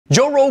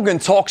Joe Rogan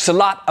talks a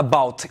lot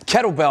about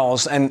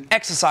kettlebells and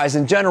exercise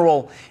in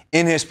general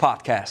in his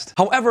podcast.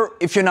 However,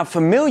 if you're not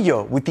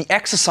familiar with the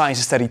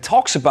exercises that he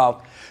talks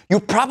about, you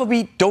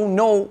probably don't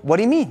know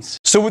what he means.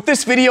 So with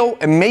this video,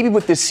 and maybe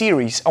with this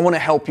series, I want to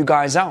help you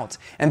guys out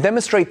and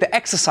demonstrate the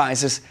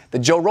exercises that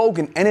Joe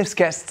Rogan and his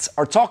guests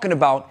are talking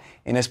about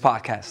in his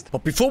podcast.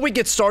 But before we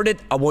get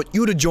started, I want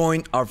you to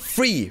join our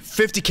free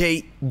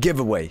 50K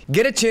giveaway.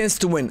 Get a chance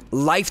to win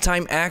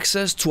lifetime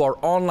access to our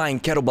online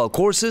kettlebell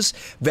courses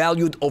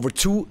valued over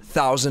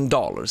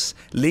 $2,000.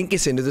 Link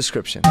is in the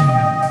description.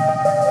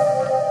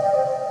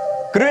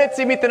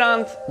 Grüezi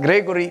miteinander,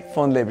 Gregory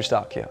von Lebe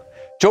hier.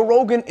 Joe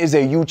Rogan is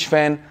a huge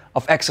fan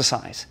of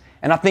exercise,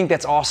 and I think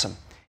that's awesome.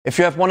 If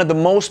you have one of the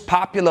most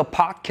popular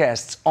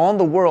podcasts on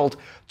the world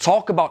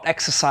talk about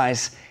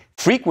exercise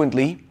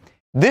frequently,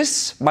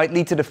 this might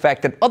lead to the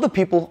fact that other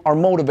people are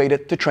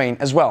motivated to train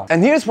as well.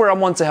 And here's where I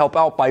want to help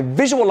out by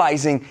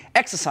visualizing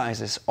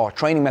exercises or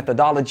training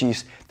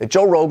methodologies that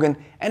Joe Rogan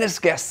and his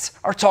guests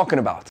are talking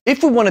about.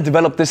 If we want to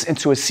develop this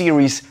into a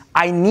series,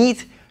 I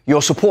need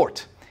your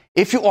support.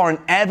 If you are an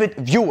avid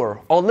viewer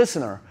or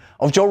listener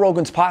of Joe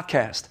Rogan's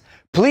podcast,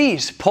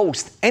 please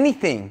post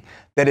anything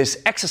that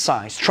is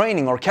exercise,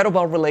 training, or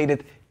kettlebell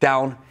related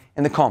down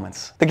in the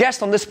comments. The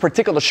guest on this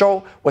particular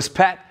show was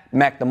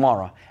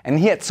McNamara, and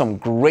he had some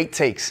great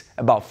takes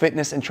about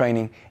fitness and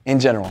training in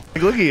general.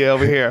 Look at you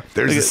over here.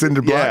 There's a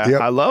cinder block. Yeah,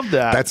 yep. I love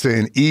that. That's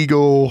in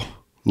Eagle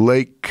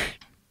Lake,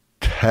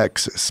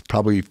 Texas,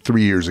 probably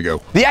 3 years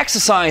ago. The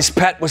exercise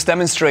Pat was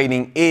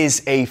demonstrating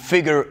is a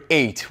figure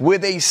 8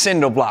 with a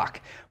cinder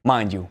block,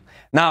 mind you.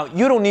 Now,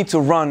 you don't need to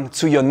run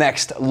to your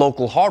next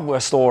local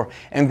hardware store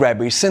and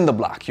grab a cinder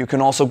block. You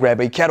can also grab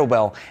a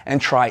kettlebell and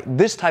try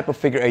this type of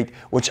figure 8,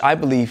 which I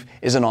believe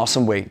is an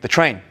awesome way to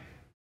train.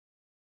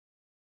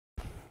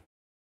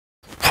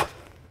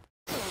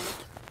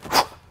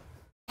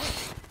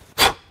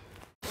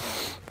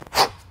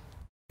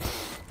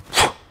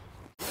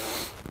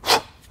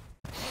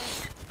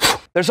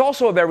 There's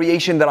also a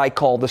variation that I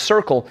call the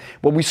circle,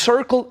 where we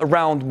circle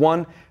around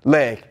one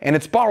leg, and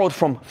it's borrowed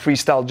from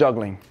freestyle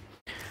juggling.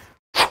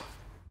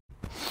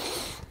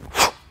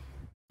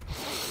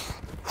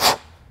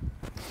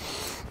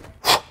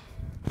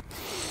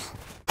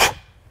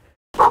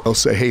 They'll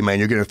say, hey man,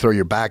 you're going to throw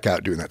your back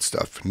out doing that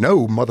stuff.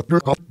 No,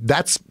 motherfucker,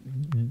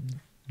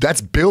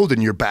 that's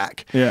building your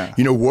back. Yeah.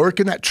 You know,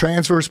 working that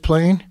transverse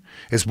plane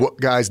is what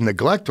guys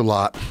neglect a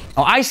lot.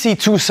 Now, I see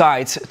two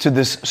sides to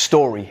this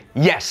story.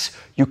 Yes,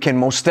 you can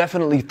most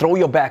definitely throw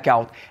your back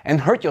out and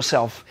hurt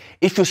yourself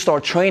if you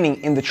start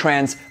training in the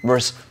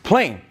transverse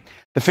plane.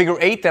 The figure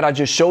 8 that I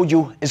just showed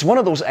you is one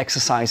of those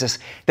exercises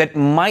that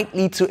might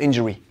lead to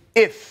injury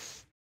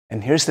if,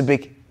 and here's the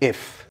big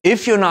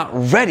if you're not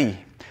ready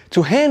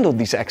to handle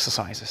these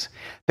exercises.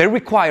 They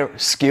require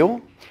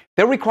skill,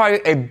 they require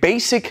a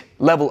basic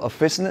level of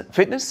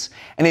fitness,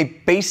 and a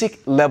basic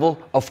level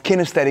of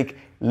kinesthetic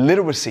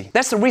literacy.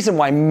 That's the reason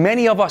why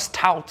many of us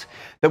tout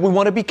that we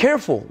want to be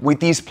careful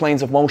with these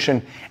planes of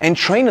motion and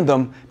training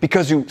them,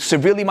 because you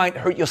severely might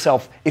hurt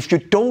yourself if you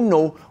don't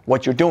know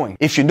what you're doing.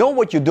 If you know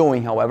what you're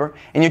doing, however,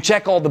 and you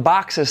check all the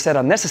boxes that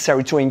are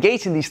necessary to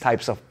engage in these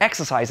types of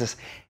exercises,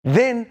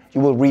 then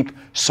you will reap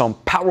some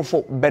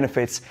powerful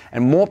benefits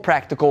and more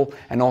practical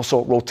and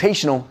also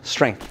rotational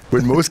strength.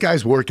 When most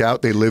guys work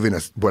out, they live in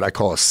what I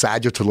call a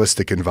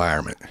sagittalistic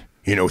environment.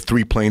 You know,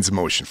 3 planes of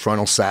motion,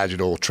 frontal,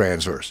 sagittal,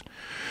 transverse.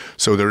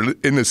 So they're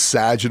in the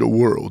sagittal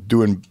world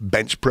doing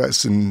bench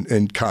press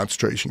and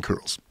concentration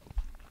curls.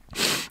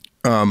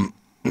 Out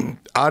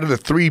of the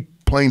 3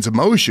 planes of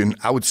motion,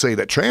 I would say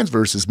that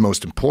transverse is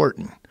most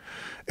important.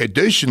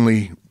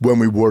 Additionally, when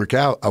we work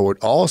out, I would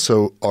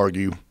also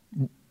argue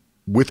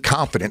with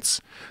confidence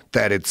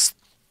that it's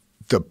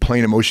the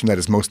plane of motion that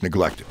is most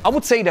neglected. I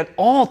would say that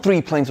all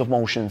 3 planes of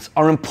motions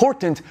are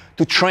important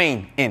to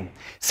train in.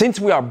 Since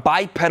we are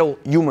bipedal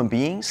human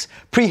beings,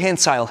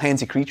 prehensile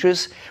handsy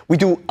creatures, we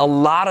do a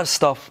lot of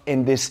stuff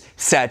in this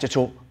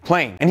sagittal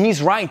plane. And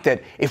he's right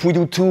that if we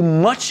do too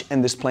much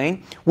in this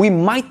plane, we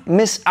might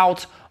miss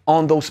out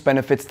on those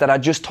benefits that I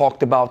just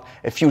talked about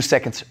a few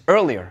seconds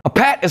earlier.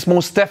 Pat is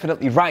most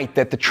definitely right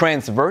that the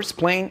transverse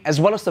plane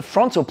as well as the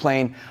frontal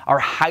plane are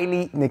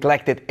highly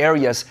neglected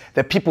areas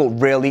that people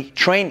rarely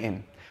train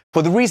in.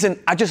 For the reason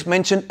I just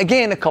mentioned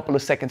again a couple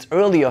of seconds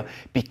earlier,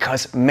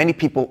 because many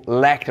people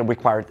lack the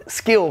required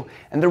skill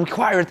and the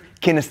required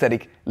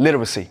kinesthetic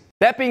literacy.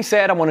 That being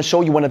said, I want to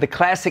show you one of the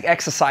classic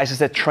exercises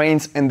that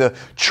trains in the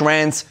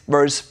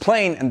transverse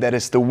plane, and that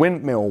is the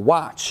windmill.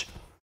 Watch.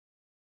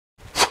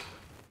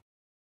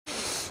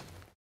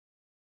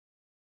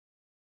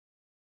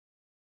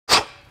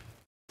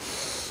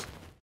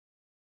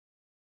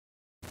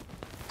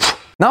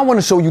 Now I want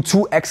to show you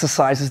 2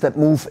 exercises that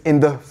move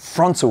in the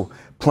frontal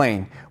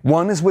plane.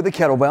 One is with a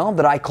kettlebell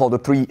that I call the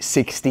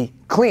 360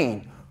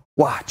 clean.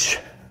 Watch.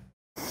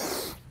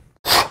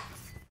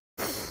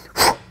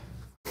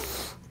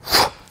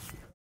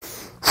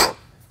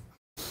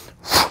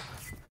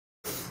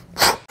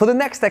 For the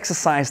next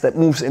exercise that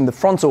moves in the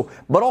frontal,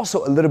 but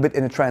also a little bit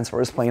in the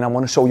transverse plane, I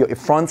want to show you a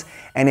front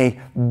and a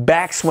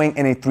backswing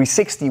and a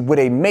 360 with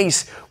a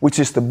mace, which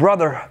is the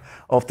brother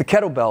of the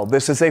kettlebell.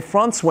 This is a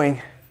front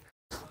swing,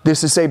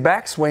 this is a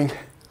backswing,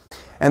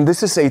 and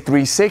this is a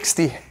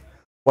 360,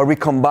 where we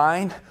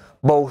combine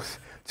both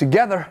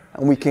together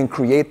and we can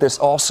create this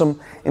awesome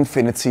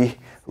infinity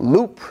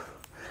loop.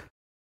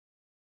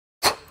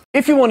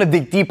 If you want to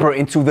dig deeper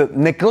into the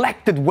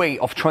neglected way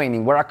of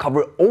training, where I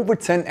cover over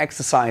 10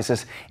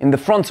 exercises in the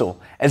frontal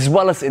as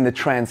well as in the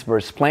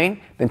transverse plane,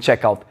 then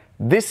check out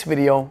this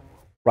video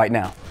right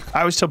now.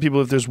 I always tell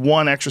people if there's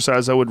one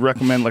exercise I would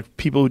recommend, like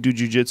people who do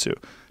jiu-jitsu,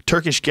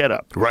 Turkish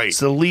get-up. Right. It's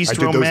the least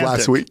romantic. I did those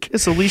last week.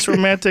 It's the least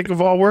romantic of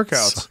all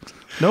workouts.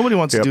 Nobody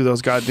wants to do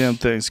those goddamn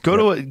things. Go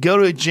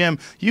to a gym.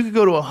 You could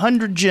go to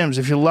 100 gyms.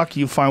 If you're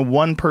lucky, you find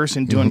one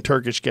person doing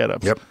Turkish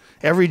get-ups. Yep.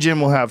 Every gym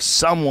will have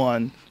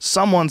someone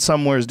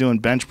somewhere is doing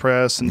bench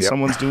press, and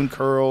someone's doing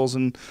curls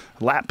and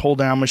lat pull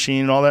down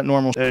machine and all that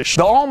normal shit.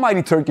 The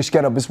almighty Turkish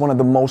get-up is one of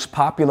the most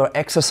popular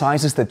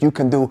exercises that you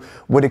can do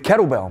with a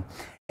kettlebell.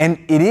 And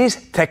it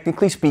is,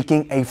 technically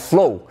speaking, a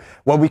flow,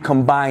 where we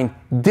combine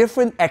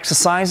different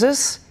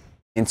exercises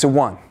into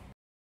one.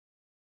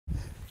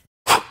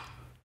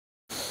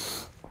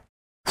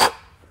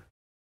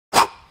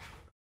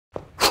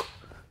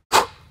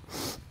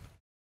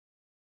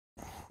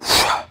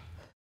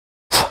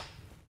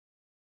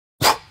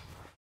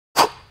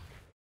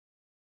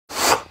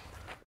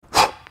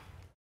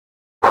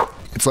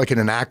 It's like an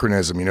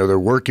anachronism, you know, they're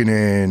working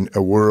in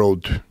a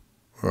world,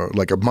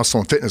 like a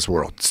muscle and fitness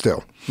world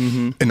still.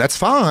 And that's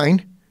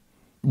fine,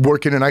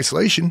 working in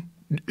isolation,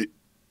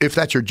 if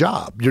that's your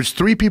job. There's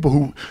three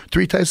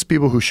types of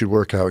people who should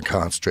work out in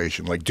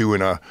concentration, like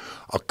doing a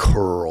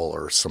curl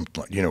or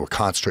something, you know, a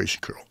concentration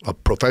curl. A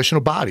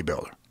professional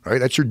bodybuilder, right?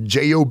 That's your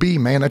JOB,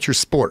 man, that's your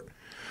sport.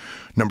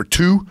 Number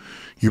two,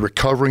 you're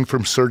recovering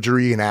from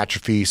surgery and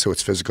atrophy, so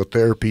it's physical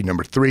therapy.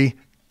 Number three,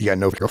 you got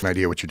no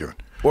idea what you're doing.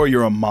 Or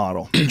you're a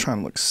model. You're trying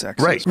to look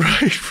sexy. Right. You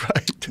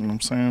know what I'm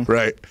saying?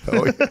 Right.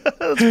 Oh, yeah.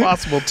 That's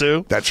possible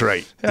too. That's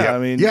right. Yeah, I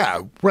mean.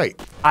 Yeah, right.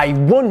 I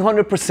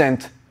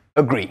 100%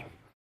 agree.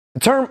 The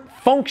term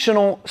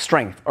functional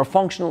strength or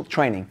functional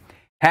training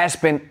has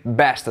been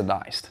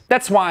bastardized.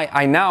 That's why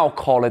I now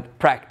call it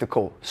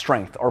practical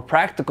strength or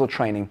practical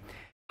training.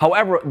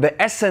 However,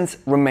 the essence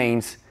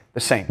remains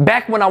the same.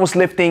 Back when I was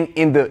lifting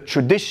in the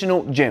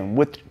traditional gym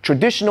with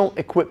traditional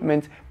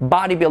equipment,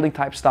 bodybuilding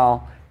type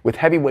style, with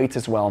heavy weights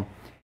as well,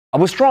 I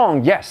was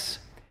strong, yes.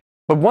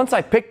 But once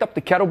I picked up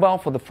the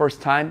kettlebell for the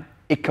first time,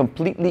 it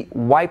completely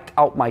wiped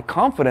out my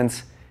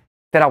confidence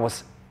that I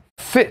was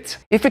fit.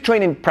 If you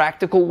train in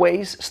practical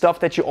ways, stuff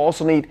that you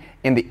also need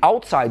in the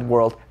outside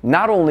world,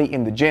 not only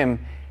in the gym,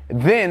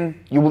 then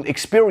you will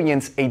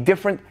experience a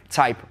different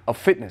type of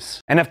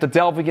fitness. And after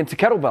delving into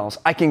kettlebells,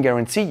 I can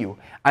guarantee you,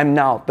 I'm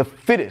now the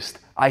fittest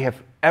I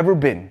have ever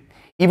been,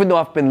 even though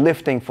I've been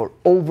lifting for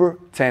over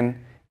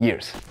 10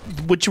 years.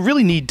 What you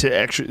really need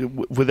to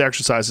with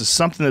exercise is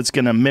something that's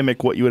going to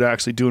mimic what you would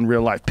actually do in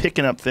real life.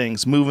 Picking up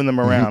things, moving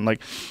them around,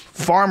 like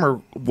farmer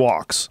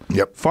walks.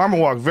 Yep. Farmer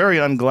walk, very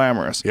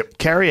unglamorous. Yep.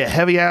 Carry a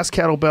heavy ass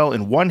kettlebell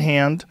in one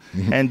hand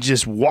and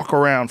just walk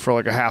around for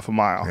like a half a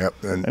mile. Yep.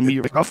 I mean,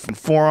 your cuff and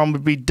forearm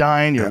would be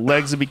dying, your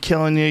legs would be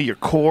killing you, your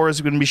core is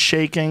going to be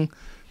shaking.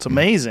 It's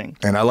amazing.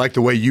 And I like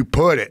the way you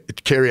put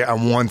it. Carry it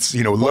on one,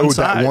 load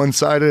that one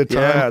side at a time.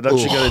 Yeah, that's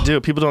what you got to do.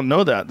 People don't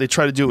know that. They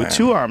try to do it with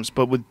two arms,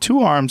 but with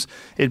two arms,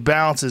 it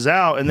balances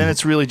out, and then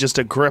it's really just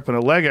a grip and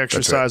a leg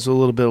exercise with a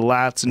little bit of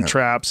lats and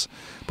traps.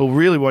 But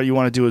really what you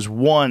want to do is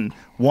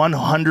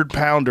 100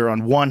 pounder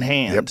on one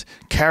hand,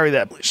 carry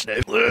that,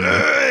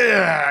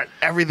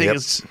 everything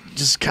is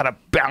just kind of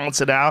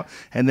balance it out,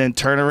 and then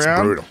turn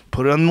around,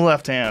 put it on the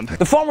left hand.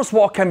 The farmer's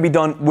walk can be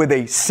done with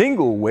a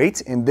single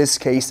weight. In this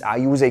case, I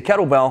use a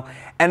kettlebell,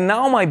 and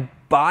now my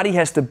body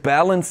has to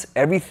balance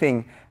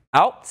everything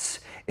out.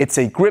 It's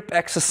a grip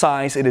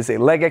exercise, it is a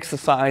leg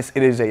exercise,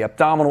 it is a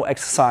abdominal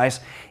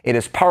exercise, it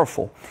is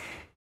powerful.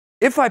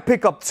 If I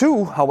pick up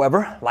two,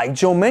 however, like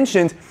Joe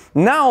mentioned,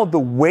 now the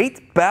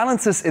weight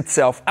balances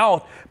itself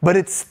out, but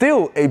it's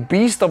still a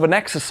beast of an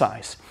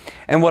exercise.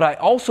 And what I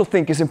also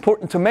think is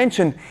important to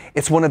mention,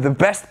 it's one of the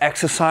best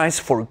exercises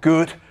for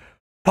good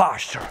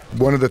posture.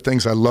 One of the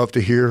things I love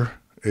to hear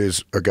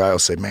is a guy will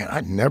say, man,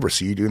 I never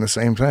see you doing the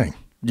same thing.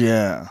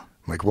 Yeah. I'm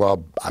like,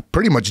 well, I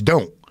pretty much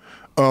don't,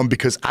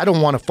 because I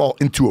don't want to fall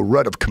into a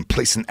rut of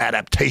complacent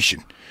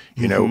adaptation,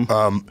 you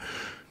know?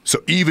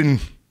 So even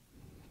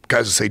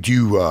guys will say, do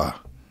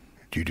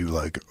you do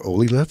like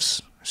Oli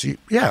lifts? See,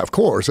 yeah, of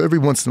course. Every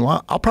once in a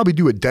while, I'll probably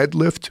do a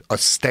deadlift, a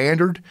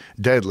standard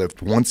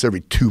deadlift once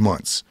every 2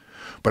 months.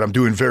 But I'm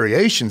doing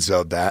variations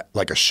of that,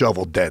 like a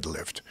shovel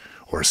deadlift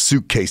or a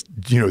suitcase,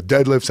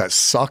 deadlifts that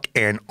suck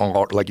and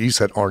are, like you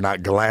said, are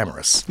not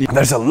glamorous.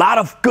 There's a lot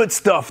of good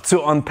stuff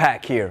to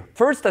unpack here.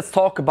 First, let's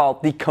talk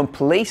about the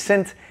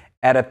complacent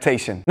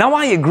adaptation. Now,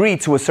 I agree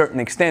to a certain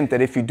extent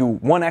that if you do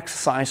one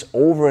exercise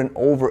over and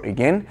over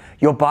again,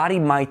 your body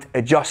might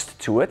adjust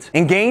to it,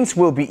 and gains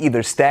will be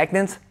either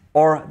stagnant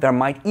or there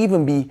might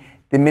even be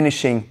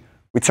diminishing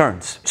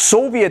returns.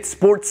 Soviet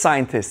sports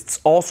scientists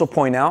also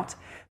point out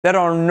that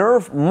our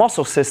nerve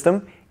muscle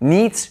system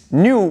needs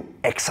new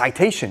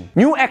excitation.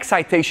 New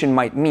excitation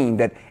might mean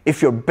that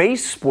if your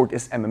base sport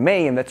is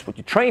MMA and that's what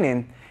you train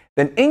in,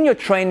 then in your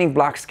training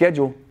block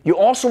schedule, you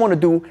also want to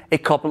do a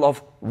couple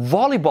of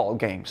volleyball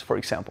games, for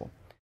example.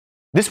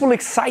 This will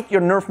excite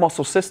your nerve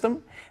muscle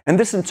system, and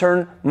this in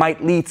turn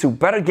might lead to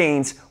better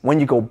gains when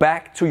you go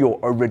back to your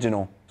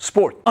original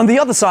sport. On the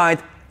other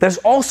side, there's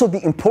also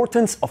the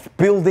importance of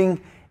building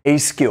a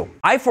skill.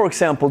 I, for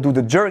example, do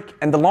the jerk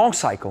and the long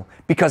cycle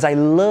because I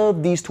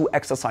love these two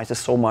exercises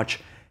so much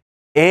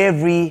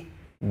every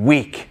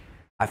week.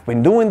 I've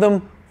been doing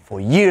them for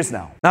years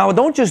now. Now, I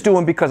don't just do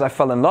them because I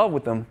fell in love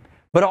with them,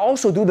 but I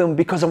also do them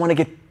because I want to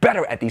get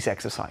better at these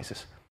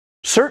exercises.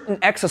 Certain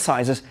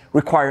exercises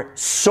require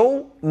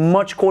so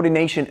much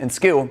coordination and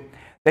skill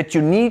that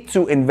you need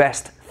to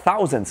invest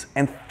thousands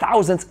and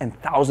thousands and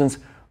thousands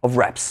of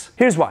reps.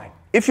 Here's why.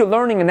 If you're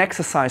learning an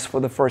exercise for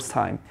the first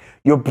time,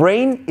 your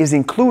brain is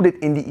included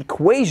in the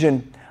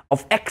equation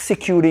of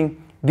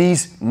executing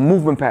these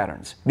movement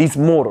patterns, these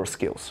motor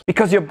skills,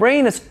 because your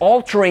brain is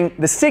altering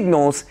the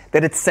signals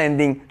that it's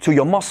sending to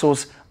your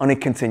muscles on a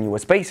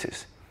continuous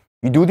basis.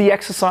 You do the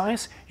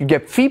exercise, you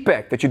get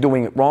feedback that you're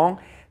doing it wrong.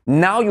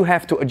 Now you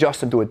have to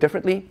adjust and do it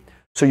differently,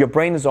 so your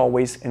brain is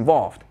always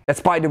involved.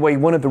 That's, by the way,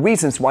 one of the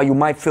reasons why you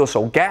might feel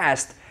so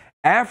gassed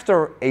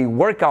after a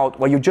workout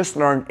where you just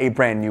learned a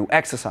brand new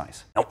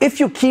exercise. Now, if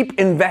you keep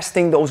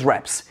investing those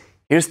reps,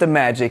 here's the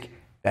magic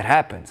that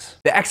happens.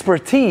 The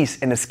expertise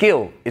and the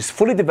skill is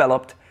fully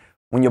developed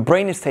when your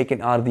brain is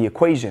taken out of the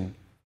equation.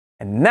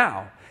 And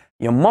now,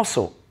 your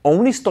muscle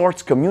only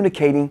starts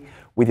communicating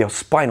with your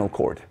spinal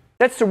cord.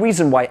 That's the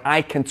reason why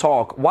I can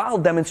talk while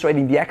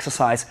demonstrating the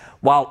exercise,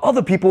 while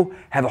other people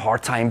have a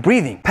hard time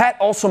breathing. Pat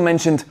also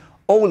mentioned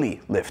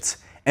Oli lifts,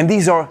 and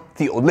these are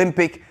the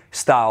Olympic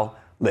style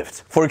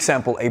lifts. For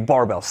example, a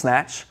barbell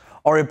snatch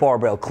or a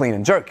barbell clean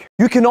and jerk.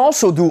 You can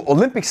also do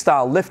Olympic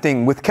style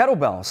lifting with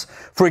kettlebells.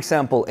 For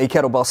example, a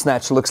kettlebell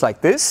snatch looks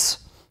like this.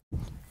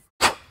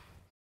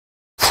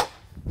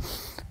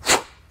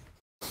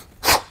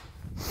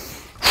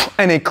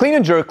 And a clean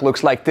and jerk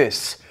looks like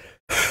this.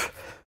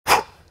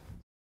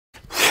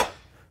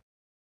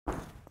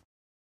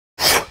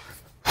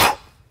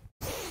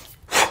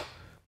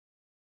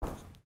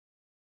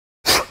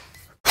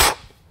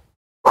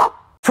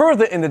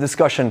 Further in the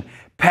discussion,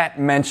 Pat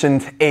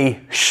mentioned a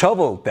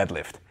shovel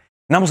deadlift.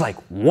 And I was like,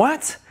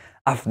 what?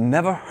 I've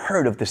never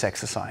heard of this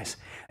exercise.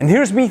 And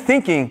here's me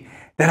thinking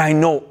that I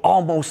know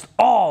almost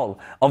all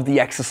of the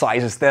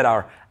exercises that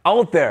are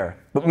out there.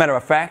 But matter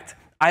of fact,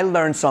 I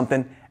learned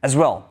something as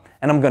well.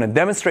 And I'm going to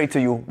demonstrate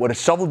to you what a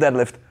shovel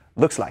deadlift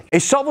looks like. A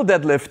shovel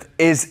deadlift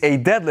is a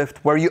deadlift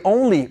where you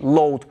only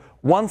load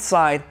one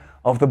side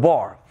of the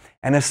bar.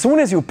 And as soon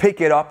as you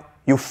pick it up,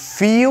 you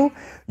feel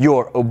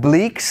your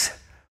obliques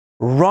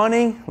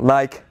running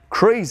like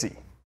crazy.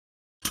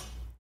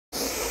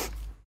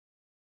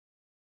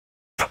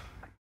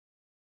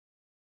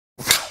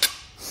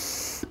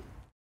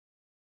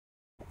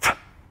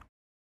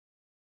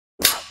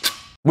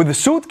 With the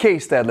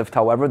suitcase deadlift,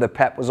 however, that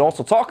Pat was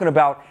also talking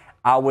about,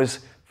 I was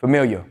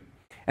familiar.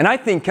 And I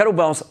think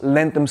kettlebells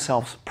lend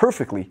themselves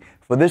perfectly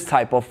for this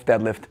type of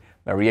deadlift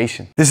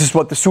variation. This is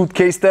what the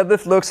suitcase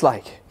deadlift looks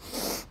like.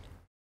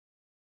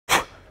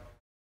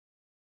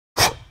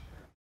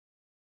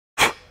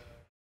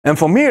 And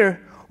from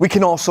here, we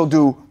can also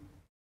do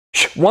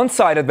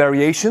one-sided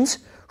variations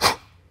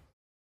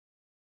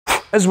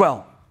as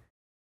well.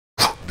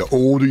 The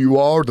older you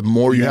are, the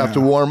more you have to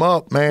warm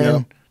up, man.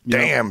 Yep.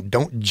 Damn,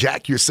 don't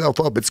jack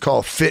yourself up. It's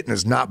called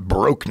fitness, not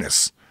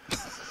brokenness.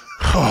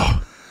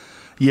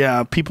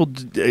 Yeah,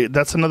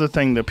 that's another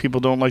thing that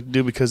people don't like to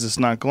do because it's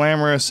not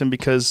glamorous and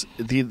because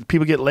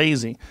people get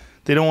lazy.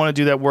 They don't want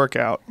to do that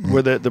workout,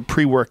 where the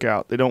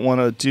pre-workout. They don't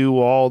want to do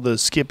all the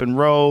skip and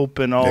rope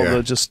and all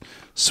the just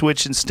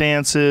switching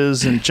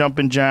stances and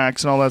jumping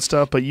jacks and all that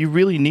stuff. But you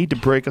really need to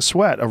break a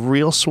sweat, a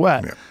real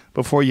sweat,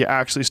 before you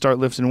actually start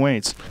lifting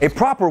weights. A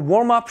proper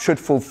warm-up should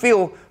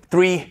fulfill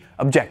 3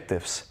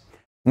 objectives.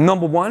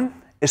 Number 1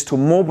 is to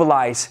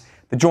mobilize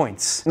the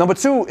joints. Number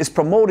 2 is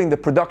promoting the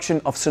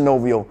production of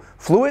synovial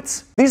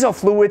fluids. These are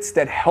fluids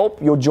that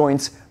help your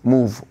joints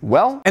move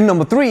well. And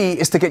number 3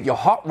 is to get your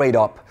heart rate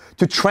up,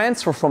 to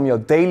transfer from your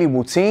daily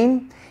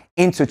routine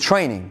into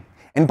training.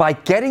 And by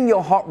getting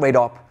your heart rate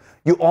up,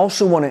 you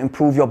also want to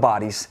improve your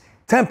body's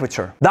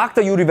temperature.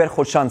 Dr. Yuri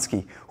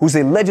Verkhoshansky, who's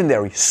a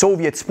legendary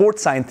Soviet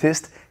sports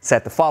scientist,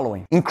 said the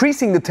following: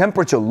 increasing the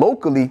temperature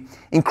locally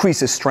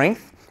increases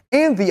strength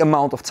and the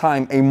amount of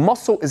time a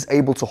muscle is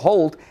able to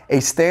hold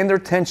a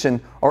standard tension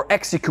or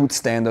execute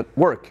standard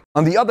work.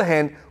 On the other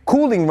hand,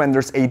 cooling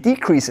renders a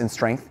decrease in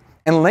strength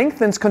and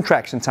lengthens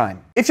contraction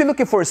time. If you're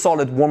looking for a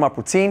solid warm-up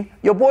routine,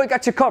 your boy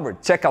got you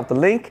covered. Check out the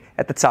link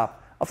at the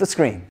top of the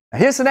screen. Now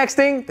here's the next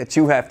thing that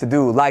you have to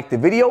do. Like the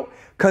video,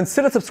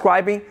 consider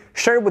subscribing,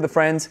 share it with your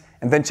friends,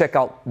 and then check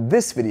out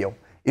this video.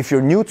 If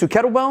you're new to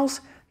kettlebells,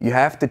 you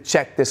have to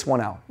check this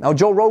one out. Now,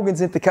 Joe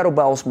Rogan's into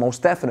kettlebells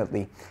most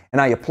definitely, and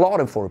I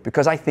applaud him for it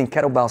because I think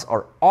kettlebells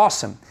are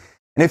awesome.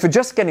 And if you're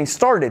just getting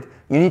started,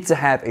 you need to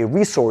have a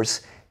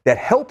resource that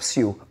helps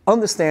you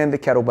understand the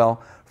kettlebell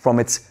from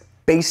its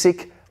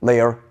basic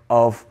layer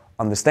of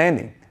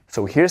understanding.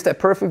 So here's that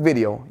perfect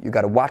video. You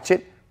got to watch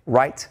it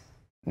right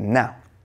now.